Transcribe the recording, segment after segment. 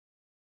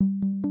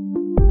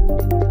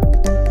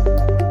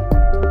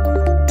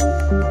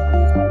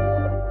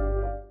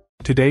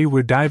Today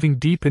we're diving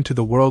deep into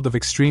the world of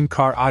extreme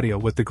car audio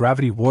with the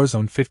Gravity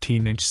Warzone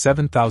 15-inch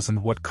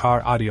 7,000-watt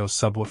car audio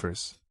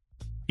subwoofers.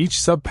 Each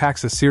sub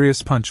packs a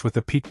serious punch with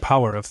a peak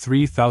power of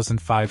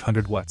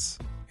 3,500 watts,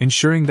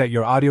 ensuring that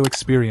your audio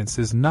experience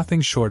is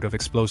nothing short of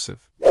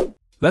explosive.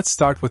 Let's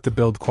start with the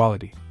build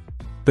quality.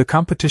 The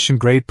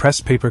competition-grade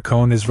pressed paper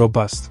cone is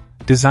robust,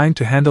 designed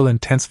to handle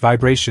intense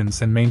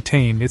vibrations and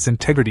maintain its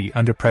integrity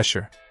under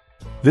pressure.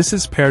 This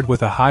is paired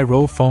with a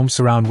high-roll foam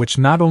surround which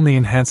not only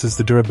enhances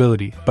the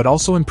durability but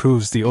also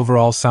improves the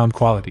overall sound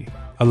quality,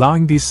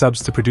 allowing these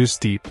subs to produce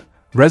deep,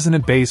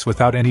 resonant bass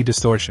without any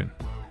distortion.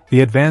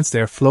 The advanced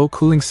airflow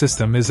cooling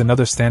system is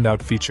another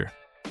standout feature.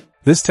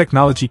 This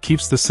technology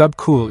keeps the sub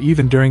cool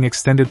even during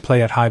extended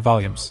play at high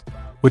volumes,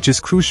 which is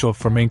crucial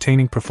for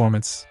maintaining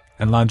performance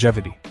and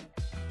longevity.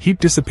 Heat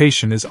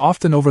dissipation is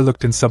often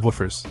overlooked in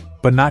subwoofers,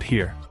 but not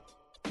here.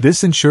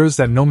 This ensures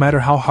that no matter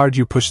how hard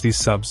you push these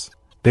subs,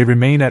 they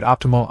remain at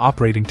optimal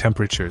operating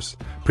temperatures,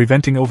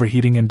 preventing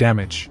overheating and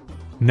damage.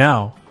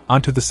 Now,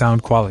 onto the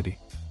sound quality.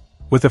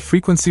 With a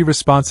frequency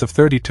response of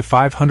 30 to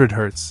 500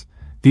 Hz,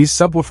 these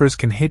subwoofers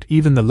can hit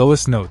even the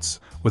lowest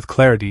notes with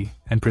clarity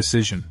and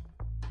precision.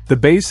 The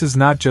bass is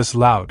not just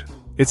loud,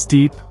 it's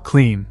deep,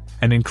 clean,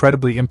 and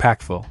incredibly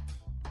impactful.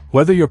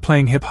 Whether you're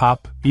playing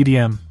hip-hop,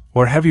 EDM,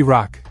 or heavy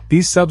rock,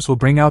 these subs will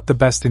bring out the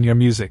best in your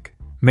music,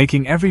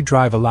 making every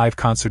drive a live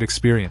concert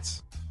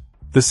experience.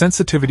 The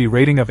sensitivity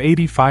rating of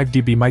 85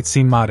 dB might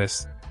seem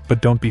modest,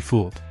 but don't be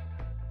fooled.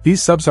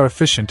 These subs are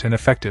efficient and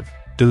effective,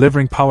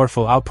 delivering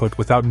powerful output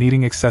without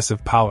needing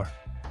excessive power.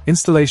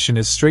 Installation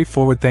is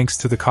straightforward thanks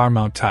to the car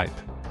mount type.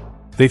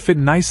 They fit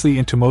nicely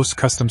into most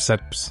custom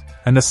setups,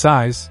 and the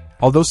size,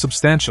 although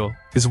substantial,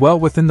 is well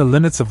within the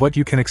limits of what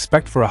you can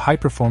expect for a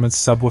high-performance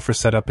subwoofer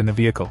setup in a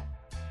vehicle.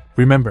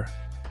 Remember,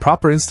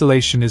 proper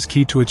installation is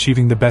key to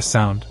achieving the best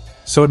sound,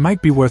 so it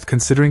might be worth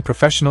considering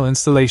professional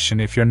installation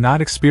if you're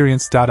not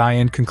experienced.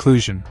 In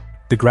conclusion,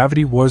 the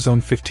Gravity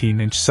Warzone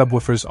 15-inch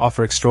subwoofers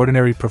offer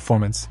extraordinary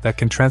performance that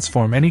can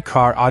transform any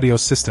car audio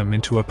system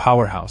into a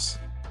powerhouse.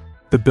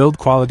 The build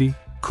quality,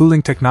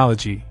 cooling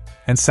technology,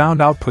 and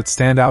sound output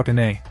stand out in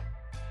A.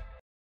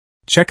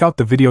 Check out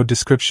the video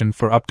description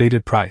for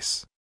updated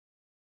price.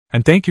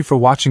 And thank you for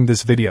watching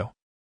this video.